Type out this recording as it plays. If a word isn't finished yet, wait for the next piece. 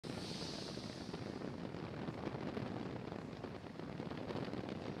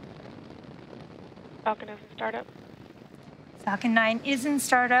Falcon is in startup. Falcon 9 is in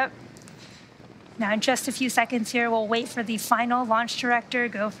startup. Now, in just a few seconds here, we'll wait for the final launch director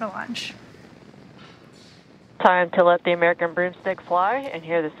go for launch. Time to let the American broomstick fly and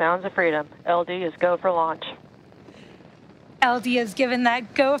hear the sounds of freedom. LD is go for launch. LD has given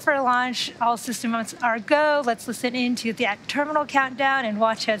that go for launch. All systems are go. Let's listen into the terminal countdown and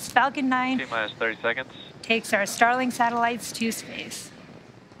watch as Falcon 9 T-minus 30 seconds. Takes our Starlink satellites to space.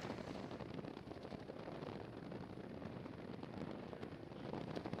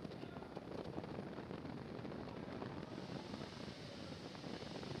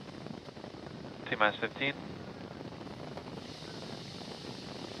 T-minus 15.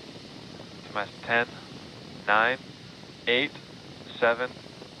 T-minus 10, 9, 8, 7,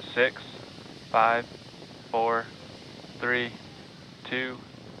 6, 5, 4, 3, 2,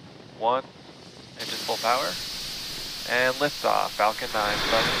 1. Engine full power. And liftoff. Falcon 9,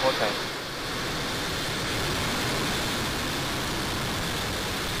 starting vortex.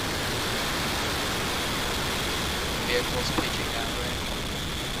 Vehicle's pitching out, right?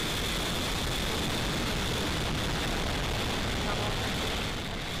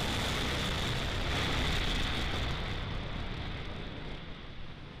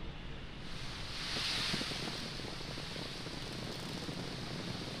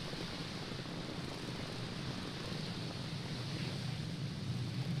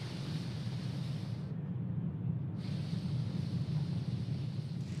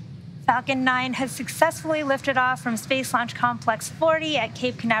 Falcon 9 has successfully lifted off from Space Launch Complex 40 at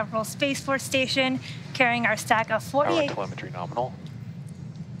Cape Canaveral Space Force Station, carrying our stack of 48 telemetry nominal.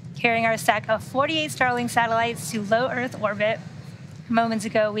 Carrying our stack of 48 Starlink satellites to low Earth orbit. Moments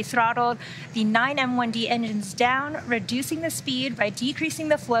ago, we throttled the 9 M1D engines down, reducing the speed by decreasing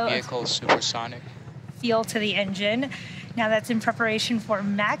the flow Vehicle supersonic. Fuel to the engine. Now that's in preparation for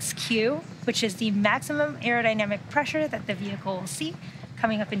max Q, which is the maximum aerodynamic pressure that the vehicle will see,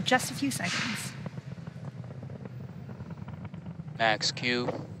 coming up in just a few seconds. Max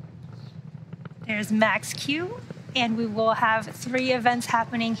Q. There's max Q, and we will have 3 events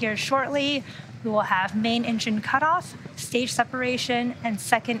happening here shortly. We will have main engine cutoff, stage separation, and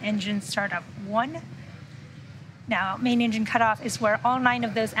second engine startup 1. Now, main engine cutoff is where all 9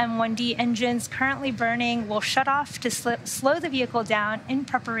 of those M1D engines currently burning will shut off to slow the vehicle down in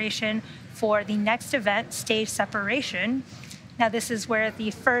preparation for the next event, stage separation. Now, this is where the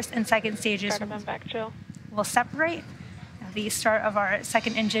first and second stages will separate. Now, the start of our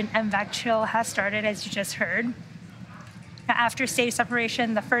second engine MVAC chill has started, as you just heard. Now, after stage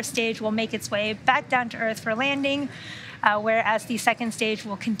separation, the first stage will make its way back down to Earth for landing, whereas the second stage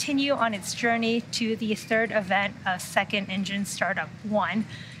will continue on its journey to the third event of second engine startup 1.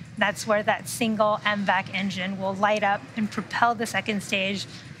 That's where that single MVAC engine will light up and propel the second stage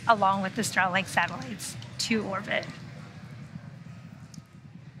along with the Starlink satellites to orbit.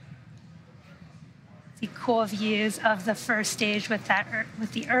 The cool views of the first stage with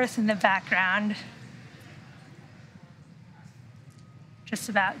the Earth in the background. Just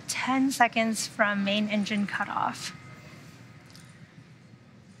about 10 seconds from main engine cutoff.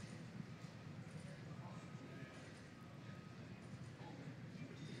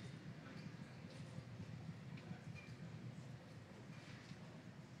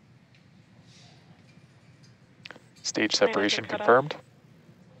 Stage separation confirmed.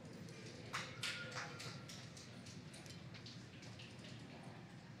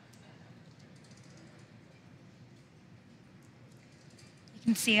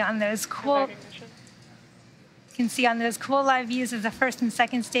 You can see on those cool live views of the first and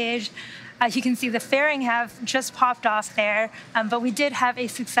second stage. You can see the fairing have just popped off there, but we did have a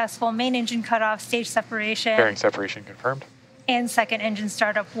successful main engine cutoff, stage separation. Fairing separation confirmed. And second engine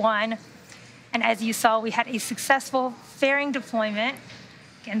startup 1. And as you saw, we had a successful fairing deployment.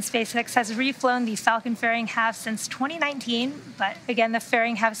 Again, SpaceX has reflown the Falcon fairing halves since 2019, but again, the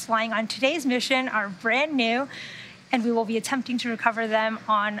fairing halves flying on today's mission are brand new, and we will be attempting to recover them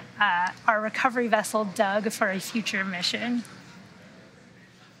on our recovery vessel, Doug, for a future mission.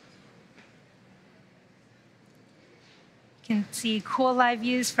 You can see cool live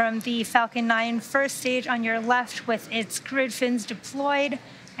views from the Falcon 9 first stage on your left with its grid fins deployed,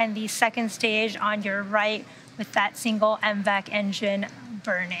 and the second stage on your right with that single MVAC engine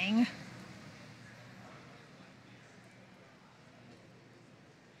burning.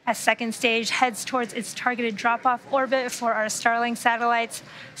 As second stage heads towards its targeted drop-off orbit for our Starlink satellites,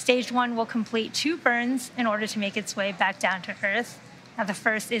 stage 1 will complete 2 burns in order to make its way back down to Earth. Now, the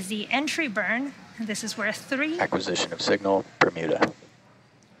first is the entry burn. And this is where 3... Acquisition of signal, Bermuda.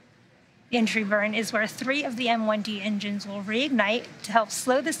 The entry burn is where 3 of the M1D engines will reignite to help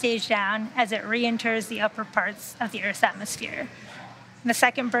slow the stage down as it re-enters the upper parts of the Earth's atmosphere. And the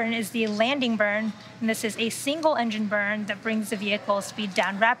second burn is the landing burn, and this is a single engine burn that brings the vehicle's speed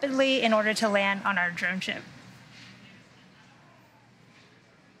down rapidly in order to land on our drone ship.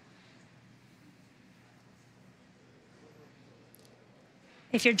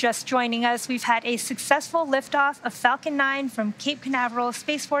 If you're just joining us, we've had a successful liftoff of Falcon 9 from Cape Canaveral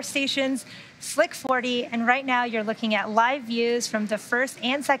Space Force Stations, Slick 40, and right now you're looking at live views from the first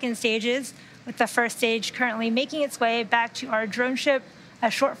and second stages, with the first stage currently making its way back to our drone ship, A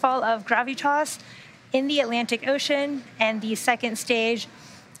Shortfall of Gravitas, in the Atlantic Ocean, and the second stage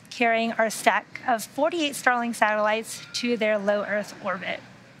carrying our stack of 48 Starlink satellites to their low Earth orbit.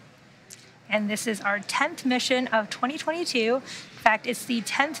 And this is our 10th mission of 2022. In fact, it's the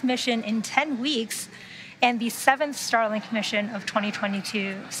 10th mission in 10 weeks and the 7th Starlink mission of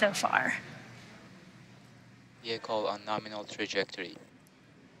 2022 so far. Vehicle on nominal trajectory.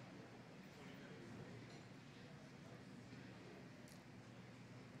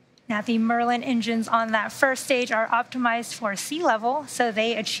 Now, the Merlin engines on that first stage are optimized for sea level, so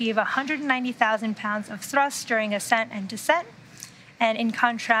they achieve 190,000 pounds of thrust during ascent and descent. And in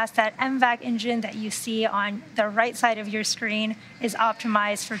contrast, that MVAC engine that you see on the right side of your screen is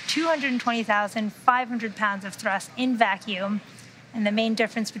optimized for 220,500 pounds of thrust in vacuum. And the main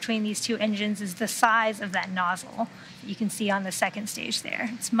difference between these two engines is the size of that nozzle that you can see on the second stage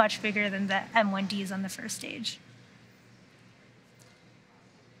there. It's much bigger than the M1Ds on the first stage.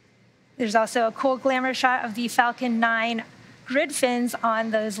 There's also a cool glamour shot of the Falcon 9 grid fins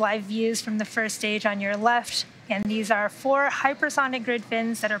on those live views from the first stage on your left. And these are 4 hypersonic grid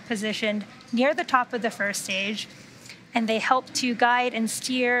fins that are positioned near the top of the first stage. And they help to guide and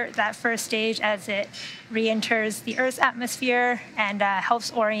steer that first stage as it re-enters the Earth's atmosphere and helps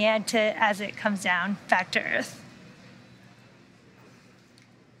orient it as it comes down back to Earth.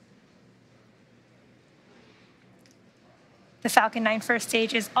 The Falcon 9 first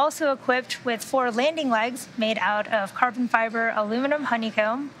stage is also equipped with 4 landing legs made out of carbon fiber aluminum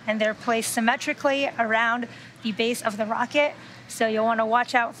honeycomb, and they're placed symmetrically around the base of the rocket, so you'll want to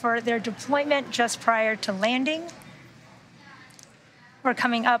watch out for their deployment just prior to landing. We're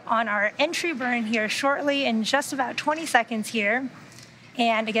coming up on our entry burn here shortly in just about 20 seconds here.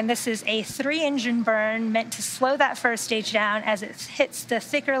 And again, this is a 3-engine burn meant to slow that first stage down as it hits the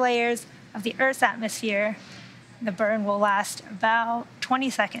thicker layers of the Earth's atmosphere. The burn will last about 20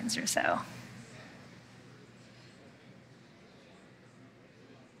 seconds or so.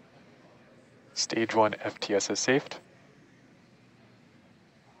 Stage 1 FTS is safed.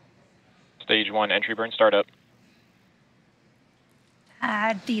 Stage 1 entry burn startup.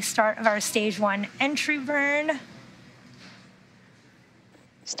 At the start of our Stage 1 entry burn.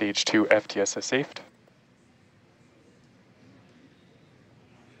 Stage 2 FTS is safed.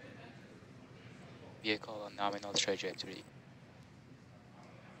 Vehicle on nominal trajectory.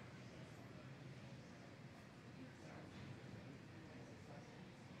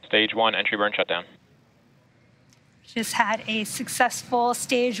 Stage 1 entry burn shutdown. Just had a successful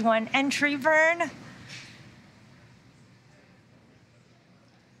Stage 1 entry burn.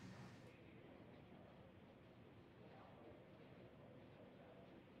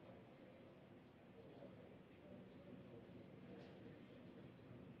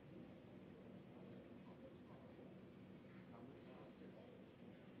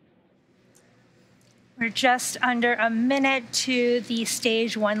 We're just under a minute to the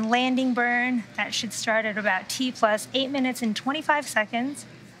Stage 1 landing burn. That should start at about T plus 8 minutes and 25 seconds.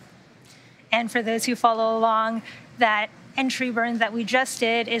 And for those who follow along, that entry burn that we just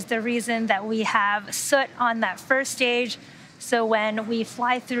did is the reason that we have soot on that first stage. So when we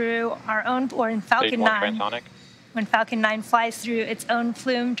fly through our own, or in Falcon 9, transonic. when Falcon 9 flies through its own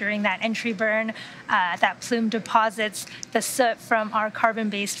plume during that entry burn, that plume deposits the soot from our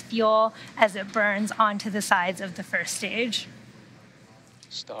carbon-based fuel as it burns onto the sides of the first stage.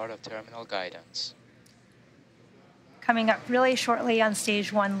 Start of terminal guidance. Coming up really shortly on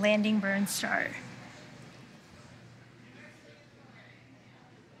Stage 1 landing burn start.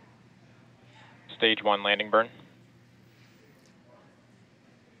 Stage 1 landing burn.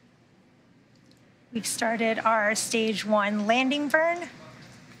 We've started our Stage 1 landing burn.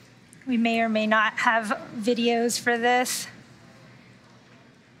 We may or may not have videos for this.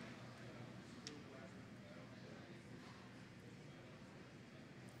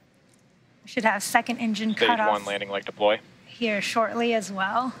 We should have second engine Stage cutoff 1 landing leg deploy. here shortly as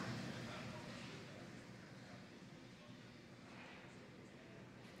well.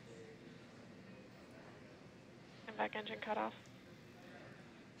 And back engine cutoff.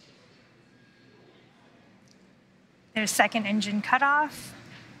 There's second engine cutoff.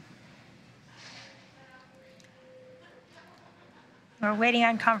 We're waiting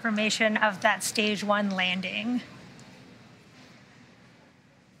on confirmation of that stage 1 landing.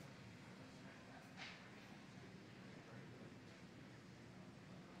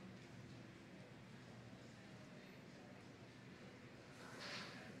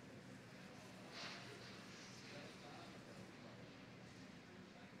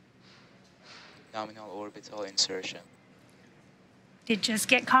 Nominal orbital insertion. Did just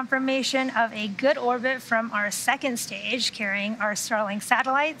get confirmation of a good orbit from our second stage carrying our Starlink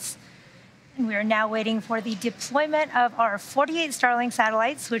satellites. And we are now waiting for the deployment of our 48 Starlink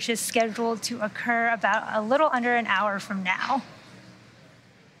satellites, which is scheduled to occur about a little under an hour from now.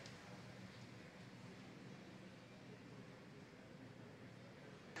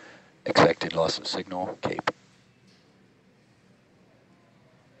 Expected loss of signal, Cape.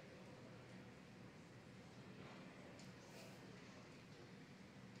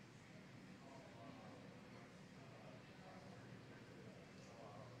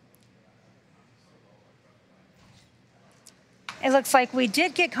 It looks like we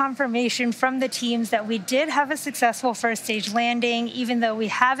did get confirmation from the teams that we did have a successful first stage landing, even though we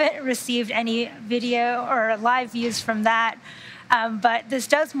haven't received any video or live views from that. But this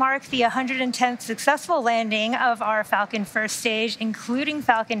does mark the 110th successful landing of our Falcon first stage, including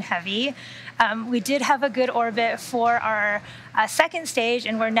Falcon Heavy. We did have a good orbit for our second stage,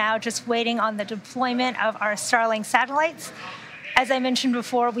 and we're now just waiting on the deployment of our Starlink satellites. As I mentioned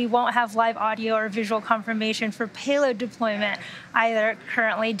before, we won't have live audio or visual confirmation for payload deployment either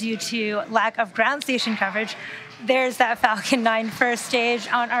currently due to lack of ground station coverage. There's that Falcon 9 first stage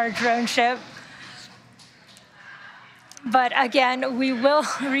on our drone ship. But again, we will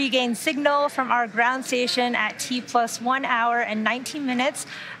regain signal from our ground station at T+1 hour and 19 minutes.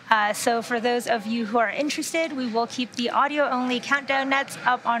 So for those of you who are interested, we will keep the audio-only countdown nets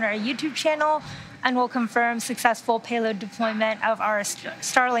up on our YouTube channel, and we'll confirm successful payload deployment of our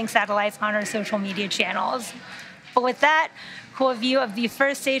Starlink satellites on our social media channels. But with that, cool view of the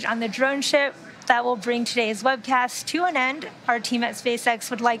first stage on the drone ship, that will bring today's webcast to an end. Our team at SpaceX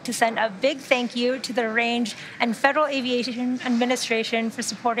would like to send a big thank you to the Range and Federal Aviation Administration for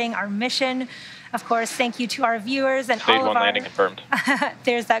supporting our mission. Of course, thank you to our viewers and Stage all of our... Stage 1 landing confirmed.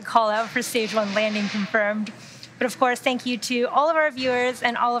 There's that call out for Stage 1 landing confirmed. But of course, thank you to all of our viewers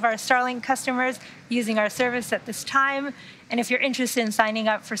and all of our Starlink customers using our service at this time. And if you're interested in signing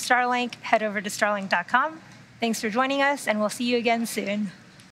up for Starlink, head over to starlink.com. Thanks for joining us, and we'll see you again soon.